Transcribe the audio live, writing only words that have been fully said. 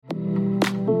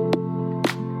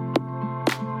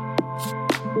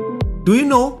Do you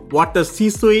know what a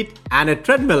C-suite and a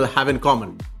treadmill have in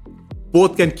common?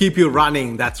 Both can keep you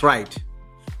running, that's right.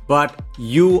 But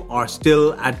you are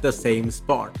still at the same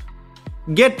spot.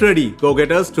 Get ready,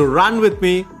 go-getters, to run with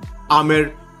me,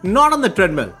 Amir, not on the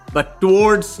treadmill, but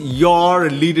towards your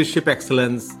leadership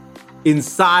excellence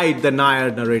inside the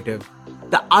Nair narrative,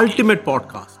 the ultimate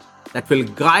podcast that will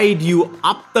guide you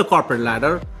up the corporate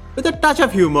ladder with a touch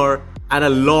of humor and a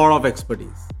lot of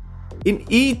expertise. In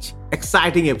each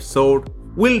exciting episode,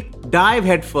 we'll dive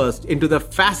headfirst into the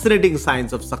fascinating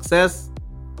science of success,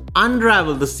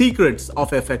 unravel the secrets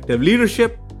of effective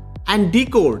leadership, and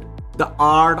decode the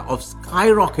art of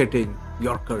skyrocketing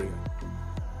your career.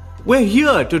 We're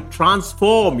here to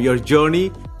transform your journey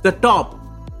to the top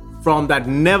from that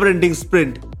never-ending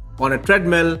sprint on a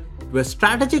treadmill to a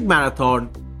strategic marathon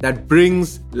that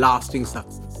brings lasting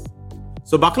success.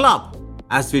 So buckle up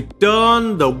as we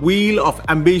turn the wheel of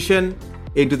ambition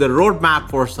into the roadmap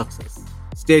for success.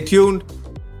 Stay tuned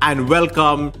and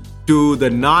welcome to the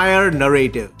Nair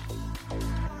narrative.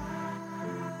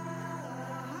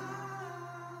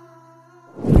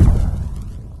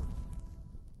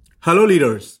 Hello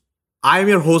leaders, I am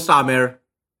your host Amir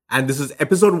and this is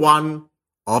episode 1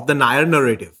 of the Nair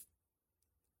narrative.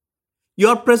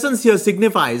 Your presence here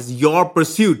signifies your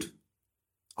pursuit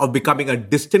of becoming a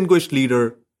distinguished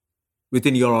leader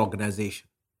within your organization.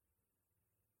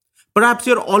 Perhaps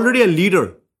you're already a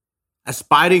leader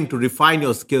aspiring to refine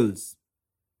your skills.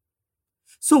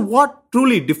 So what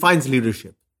truly defines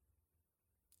leadership?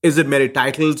 Is it mere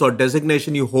titles or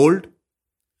designation you hold?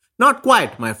 Not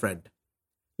quite, my friend.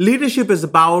 Leadership is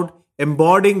about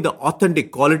embodying the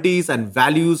authentic qualities and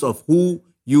values of who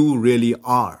you really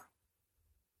are.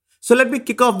 So let me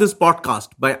kick off this podcast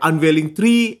by unveiling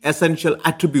 3 essential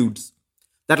attributes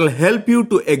that will help you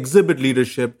to exhibit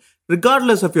leadership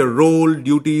regardless of your role,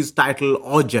 duties, title,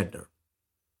 or gender.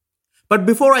 But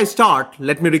before I start,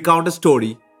 let me recount a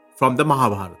story from the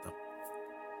Mahabharata.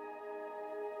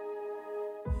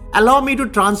 Allow me to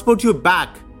transport you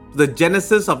back to the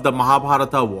genesis of the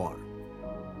Mahabharata war.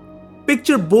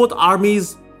 Picture both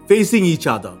armies facing each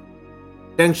other.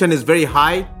 Tension is very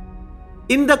high.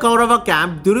 In the Kaurava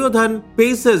camp, Duryodhan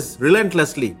paces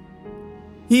relentlessly.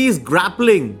 He is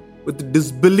grappling with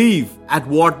disbelief at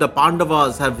what the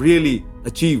Pandavas have really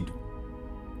achieved.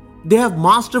 They have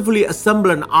masterfully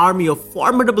assembled an army of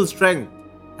formidable strength,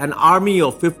 an army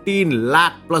of 15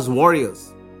 lakh plus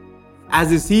warriors. As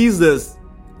he sees this,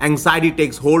 anxiety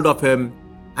takes hold of him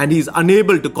and he is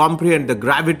unable to comprehend the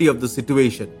gravity of the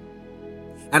situation.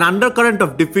 An undercurrent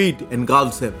of defeat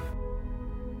engulfs him.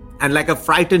 And like a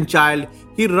frightened child,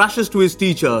 he rushes to his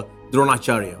teacher,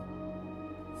 Dronacharya.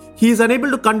 He is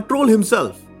unable to control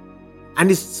himself and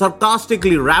he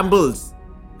sarcastically rambles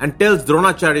and tells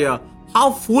Dronacharya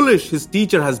how foolish his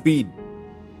teacher has been.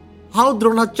 How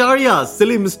Dronacharya's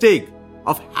silly mistake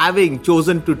of having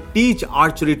chosen to teach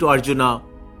archery to Arjuna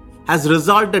has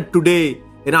resulted today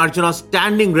in Arjuna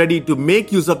standing ready to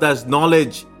make use of his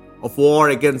knowledge of war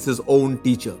against his own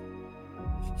teacher.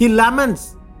 He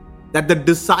laments that the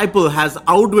disciple has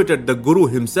outwitted the Guru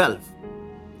himself.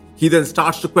 He then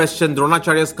starts to question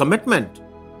Dronacharya's commitment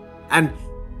and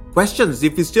questions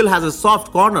if he still has a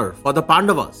soft corner for the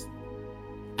Pandavas.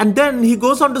 And then he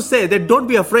goes on to say that don't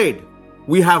be afraid,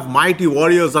 we have mighty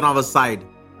warriors on our side,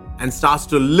 and starts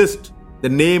to list the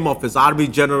name of his army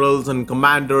generals and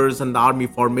commanders and the army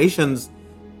formations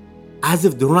as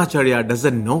if Dronacharya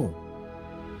doesn't know.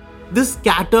 This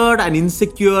scattered and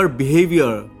insecure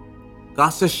behavior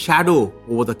casts a shadow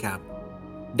over the camp,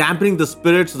 dampening the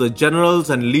spirits of the generals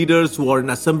and leaders who are in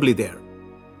assembly there.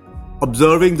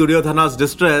 Observing Duryodhana's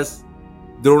distress,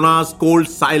 Drona's cold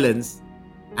silence,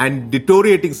 and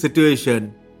deteriorating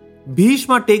situation,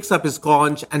 Bhishma takes up his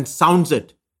conch and sounds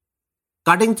it,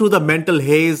 cutting through the mental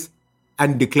haze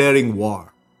and declaring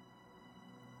war.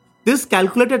 This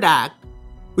calculated act,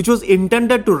 which was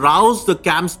intended to rouse the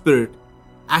camp spirit,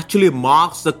 actually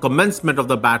marks the commencement of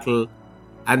the battle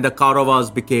and the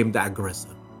Kauravas became the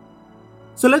aggressor.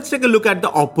 So let's take a look at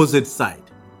the opposite side.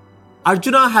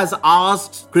 Arjuna has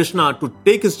asked Krishna to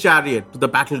take his chariot to the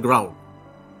battleground.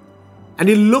 And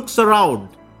he looks around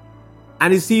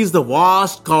and he sees the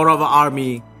vast Kaurava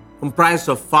army comprised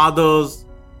of fathers,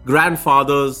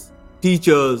 grandfathers,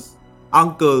 teachers,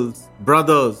 uncles,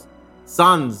 brothers,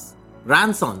 sons,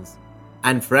 grandsons,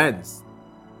 and friends.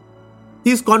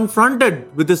 He is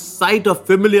confronted with the sight of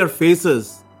familiar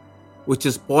faces which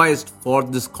is poised for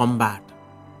this combat.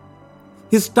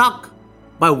 He is struck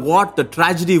by what the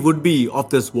tragedy would be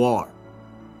of this war.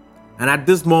 And at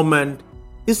this moment,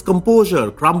 his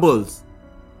composure crumbles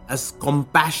as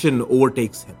compassion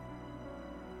overtakes him.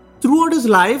 Throughout his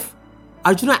life,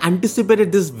 Arjuna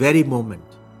anticipated this very moment.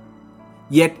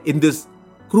 Yet, in this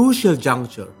crucial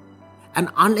juncture, an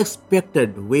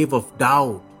unexpected wave of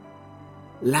doubt,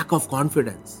 lack of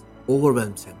confidence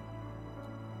overwhelms him.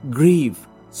 Grief,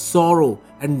 sorrow,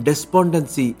 and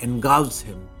despondency engulfs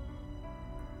him.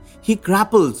 He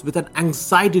grapples with an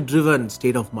anxiety driven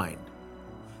state of mind.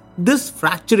 This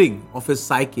fracturing of his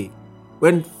psyche,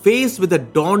 when faced with a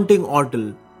daunting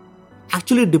ordeal,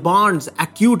 actually demands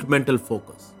acute mental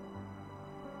focus.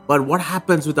 But what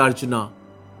happens with Arjuna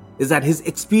is that his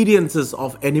experiences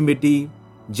of enmity,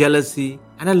 jealousy,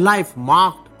 and a life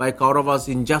marked by Kaurava's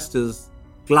injustice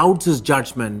clouds his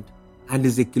judgment and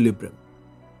his equilibrium.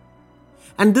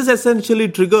 And this essentially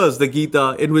triggers the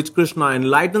Gita in which Krishna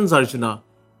enlightens Arjuna,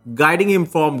 guiding him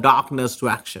from darkness to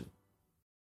action.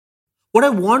 What I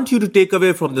want you to take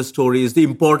away from this story is the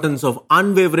importance of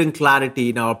unwavering clarity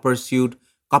in our pursuit,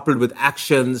 coupled with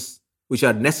actions which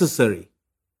are necessary.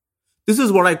 This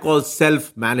is what I call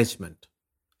self-management.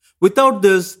 Without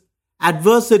this,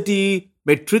 adversity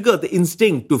may trigger the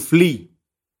instinct to flee.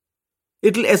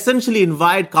 It will essentially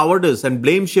invite cowardice and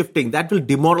blame shifting that will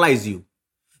demoralize you.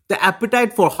 The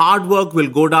appetite for hard work will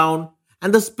go down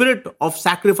and the spirit of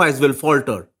sacrifice will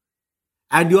falter.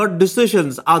 And your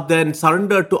decisions are then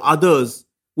surrendered to others,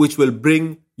 which will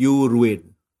bring you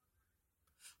ruin.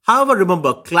 However,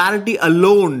 remember, clarity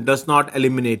alone does not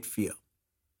eliminate fear.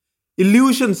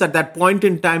 Illusions at that point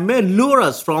in time may lure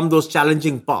us from those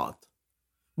challenging paths.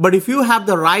 But if you have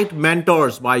the right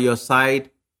mentors by your side,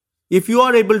 if you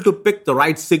are able to pick the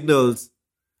right signals,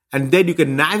 and then you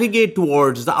can navigate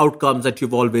towards the outcomes that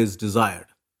you've always desired.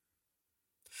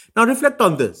 Now reflect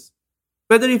on this.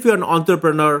 Whether if you're an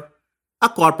entrepreneur, a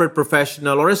corporate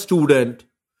professional, or a student,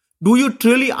 do you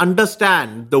truly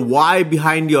understand the why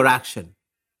behind your action?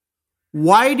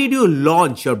 Why did you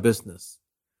launch your business?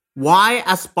 Why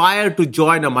aspire to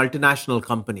join a multinational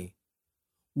company?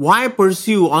 Why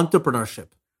pursue entrepreneurship?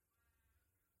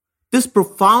 This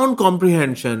profound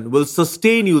comprehension will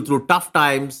sustain you through tough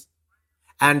times,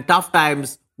 and tough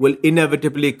times will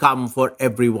inevitably come for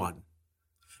everyone.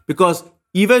 Because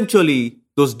eventually,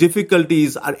 those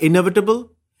difficulties are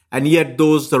inevitable, and yet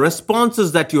the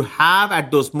responses that you have at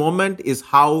those moments is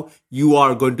how you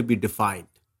are going to be defined.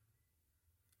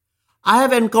 I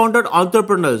have encountered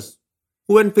entrepreneurs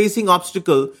who, when facing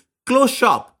obstacle, close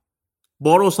shop,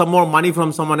 borrow some more money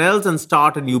from someone else and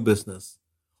start a new business.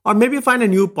 Or maybe find a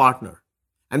new partner.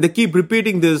 And they keep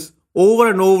repeating this over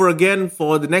and over again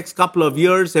for the next couple of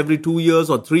years, every 2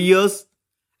 years or 3 years.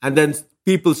 And then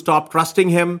people stop trusting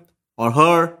him or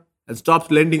her and stop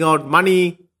lending out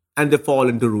money and they fall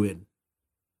into ruin.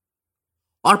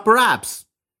 Or perhaps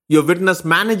you witness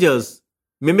managers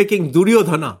mimicking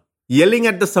Duryodhana, yelling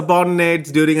at the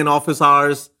subordinates during an office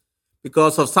hours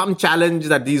because of some challenge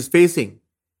that he's facing,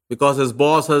 because his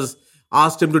boss has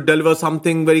asked him to deliver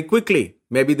something very quickly.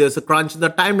 Maybe there's a crunch in the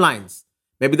timelines.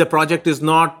 Maybe the project is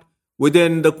not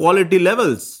within the quality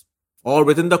levels or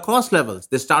within the cost levels.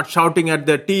 They start shouting at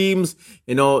their teams.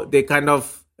 They kind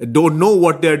of don't know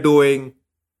what they're doing.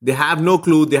 They have no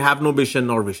clue. They have no mission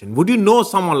or vision. Would you know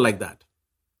someone like that?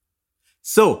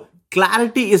 So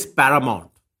clarity is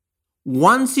paramount.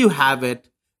 Once you have it,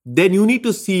 then you need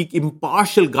to seek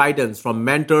impartial guidance from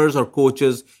mentors or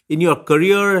coaches in your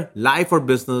career, life, or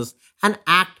business and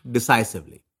act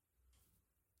decisively.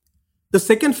 The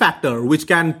second factor which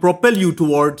can propel you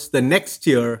towards the next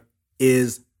year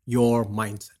is your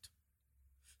mindset.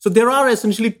 So there are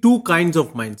essentially two kinds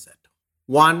of mindset.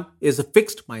 One is a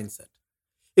fixed mindset.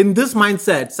 In this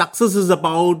mindset, success is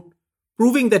about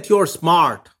proving that you're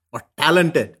smart or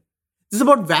talented. It's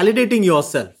about validating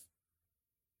yourself.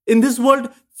 In this world,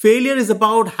 failure is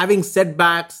about having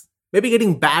setbacks, maybe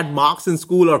getting bad marks in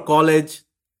school or college,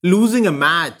 losing a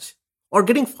match, or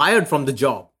getting fired from the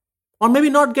job, or maybe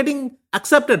not getting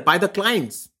accepted by the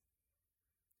clients.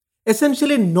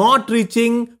 Essentially, not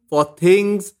reaching for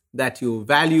things that you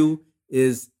value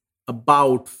is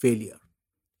about failure.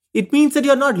 It means that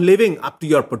you're not living up to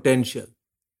your potential.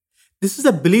 This is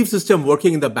a belief system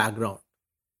working in the background.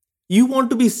 You want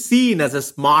to be seen as a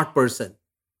smart person.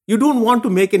 You don't want to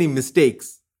make any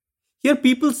mistakes. Here,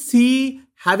 people see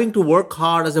having to work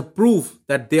hard as a proof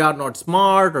that they are not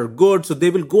smart or good, so they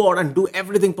will go out and do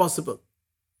everything possible.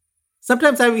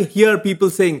 Sometimes I hear people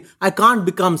saying, I can't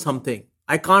become something.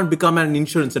 I can't become an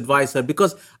insurance advisor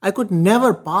because I could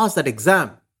never pass that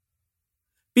exam.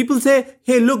 People say,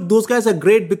 hey, look, those guys are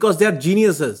great because they are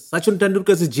geniuses. Sachin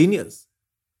Tendulkar is a genius.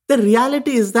 The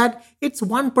reality is that it's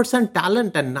 1%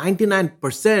 talent and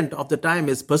 99% of the time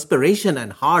is perspiration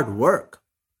and hard work.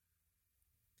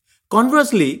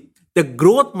 Conversely, the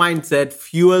growth mindset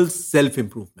fuels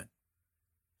self-improvement.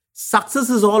 Success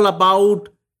is all about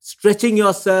stretching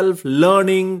yourself,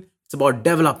 learning. It's about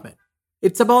development.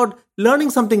 It's about learning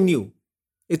something new.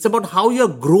 It's about how you're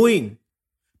growing.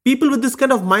 People with this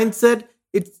kind of mindset,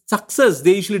 it's success.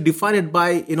 They usually define it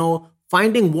by,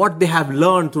 finding what they have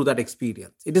learned through that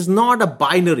experience. It is not a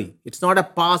binary. It's not a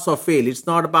pass or fail. It's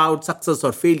not about success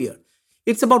or failure.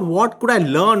 It's about what could I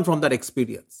learn from that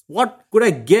experience? What could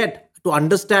I get to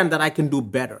understand that I can do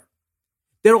better?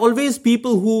 There are always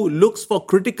people who looks for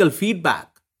critical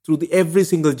feedback through every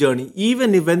single journey,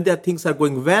 even if when their things are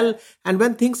going well, and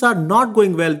when things are not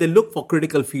going well, they look for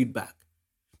critical feedback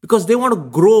because they want to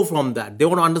grow from that. They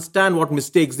want to understand what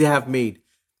mistakes they have made.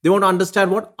 They want to understand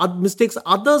what mistakes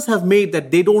others have made that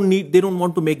they don't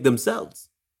want to make themselves.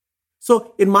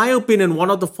 So in my opinion, one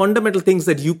of the fundamental things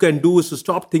that you can do is to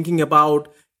stop thinking about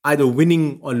either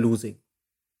winning or losing.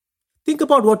 Think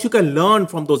about what you can learn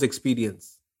from those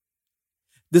experiences.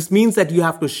 This means that you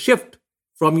have to shift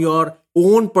from your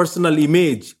own personal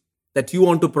image that you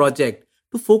want to project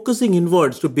to focusing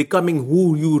inwards to becoming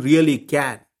who you really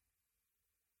can.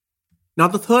 Now,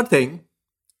 the third thing,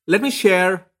 let me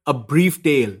share a brief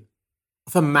tale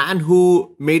of a man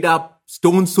who made up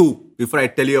stone soup before I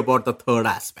tell you about the third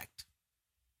aspect.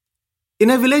 In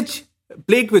a village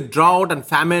plagued with drought and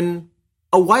famine,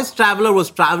 a wise traveler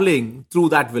was traveling through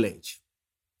that village.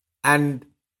 And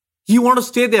he wanted to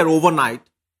stay there overnight.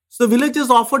 So the villagers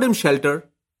offered him shelter.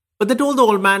 But they told the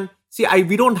old man,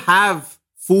 we don't have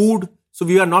food, so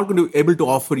we are not going to be able to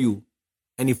offer you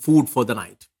any food for the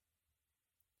night.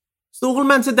 So the old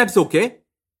man said, that's okay.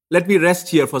 Let me rest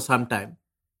here for some time.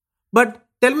 But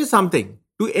tell me something.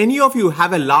 Do any of you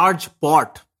have a large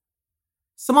pot?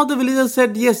 Some of the villagers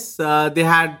said, yes, they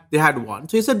had one.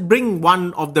 So he said, bring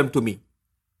one of them to me.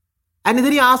 And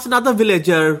then he asked another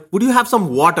villager, would you have some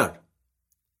water?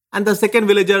 And the second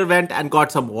villager went and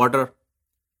got some water.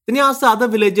 Then he asked the other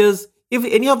villagers if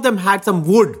any of them had some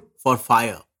wood for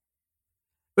fire.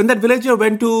 When that villager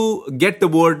went to get the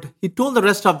wood, he told the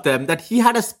rest of them that he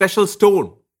had a special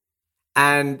stone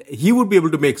and he would be able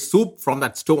to make soup from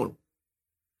that stone.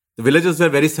 The villagers were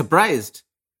very surprised,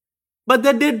 but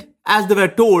they did as they were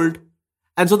told.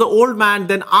 And so the old man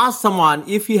then asked someone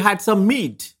if he had some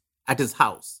meat at his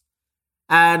house.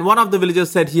 And one of the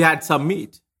villagers said he had some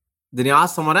meat. Then he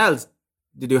asked someone else,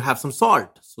 did you have some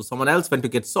salt? So someone else went to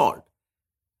get salt.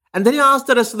 And then he asked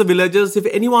the rest of the villagers if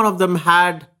any one of them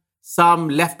had some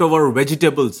leftover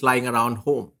vegetables lying around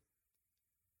home.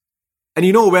 And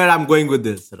you know where I'm going with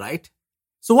this, right?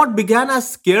 So what began as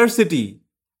scarcity,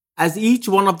 as each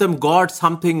one of them got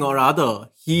something or other,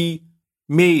 he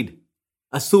made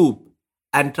a soup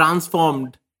and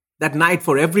transformed that night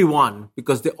for everyone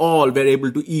because they all were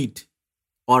able to eat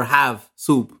or have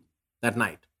soup that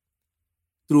night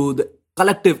through the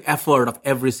collective effort of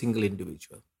every single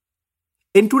individual.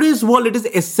 In today's world, it is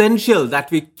essential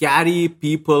that we carry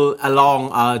people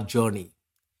along our journey.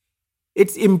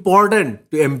 It's important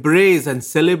to embrace and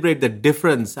celebrate the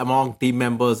difference among team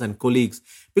members and colleagues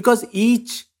because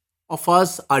each of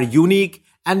us are unique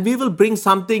and we will bring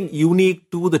something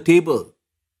unique to the table.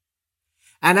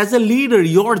 And as a leader,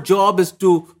 your job is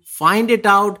to find it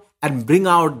out and bring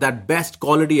out that best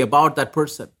quality about that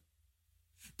person.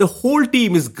 The whole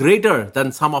team is greater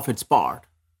than sum of its part.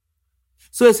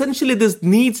 So essentially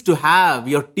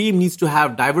your team needs to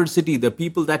have diversity. The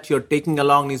people that you're taking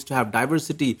along needs to have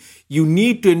diversity. You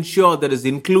need to ensure there is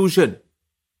inclusion.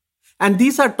 And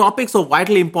these are topics of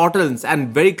vital importance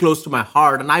and very close to my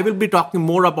heart. And I will be talking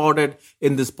more about it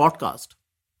in this podcast.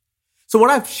 So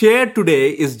what I've shared today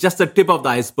is just the tip of the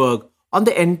iceberg on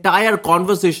the entire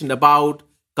conversation about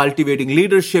cultivating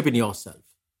leadership in yourself.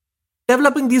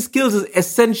 Developing these skills is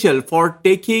essential for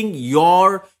taking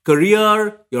your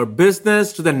career, your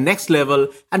business to the next level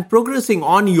and progressing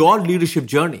on your leadership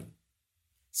journey.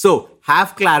 So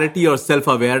have clarity or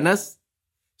self-awareness,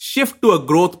 shift to a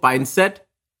growth mindset,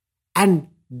 and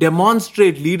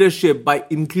demonstrate leadership by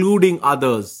including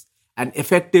others and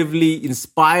effectively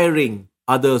inspiring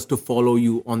others to follow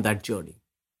you on that journey.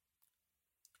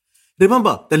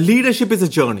 Remember, the leadership is a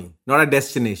journey, not a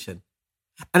destination,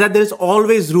 and that there is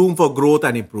always room for growth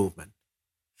and improvement.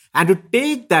 And to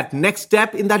take that next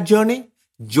step in that journey,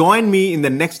 join me in the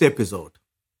next episode.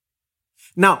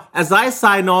 Now, as I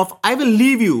sign off, I will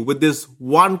leave you with this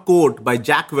one quote by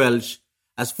Jack Welch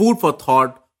as food for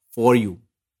thought for you.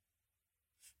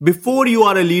 Before you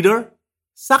are a leader,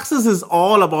 success is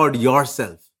all about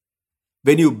yourself.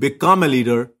 When you become a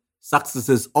leader, success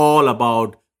is all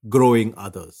about growing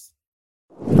others.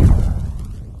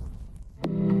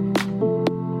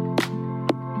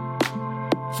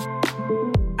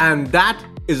 And that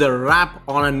is a wrap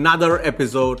on another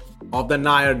episode of The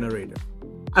Nair Narrator.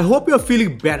 I hope you're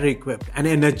feeling better equipped and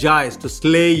energized to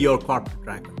slay your corporate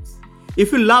dragons.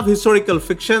 If you love historical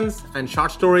fictions and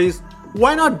short stories,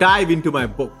 why not dive into my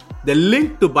book? The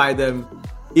link to buy them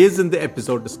is in the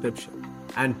episode description.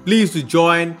 And please do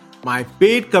join my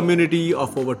paid community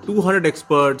of over 200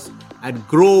 experts and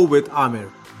grow with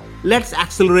Amir. Let's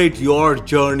accelerate your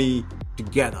journey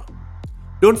together.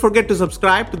 Don't forget to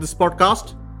subscribe to this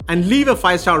podcast and leave a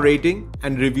 5-star rating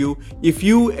and review if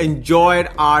you enjoyed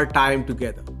our time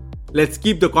together. Let's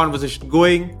keep the conversation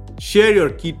going. Share your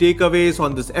key takeaways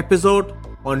on this episode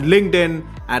on LinkedIn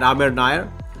at Amir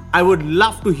Nair. I would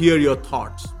love to hear your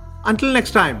thoughts. Until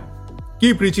next time,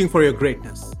 keep reaching for your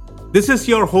greatness. This is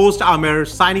your host Amir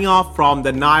signing off from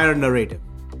the Nair Narrative.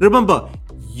 Remember,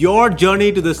 your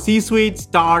journey to the C-suite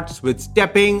starts with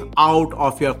stepping out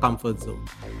of your comfort zone.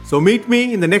 So meet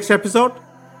me in the next episode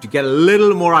to get a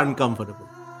little more uncomfortable.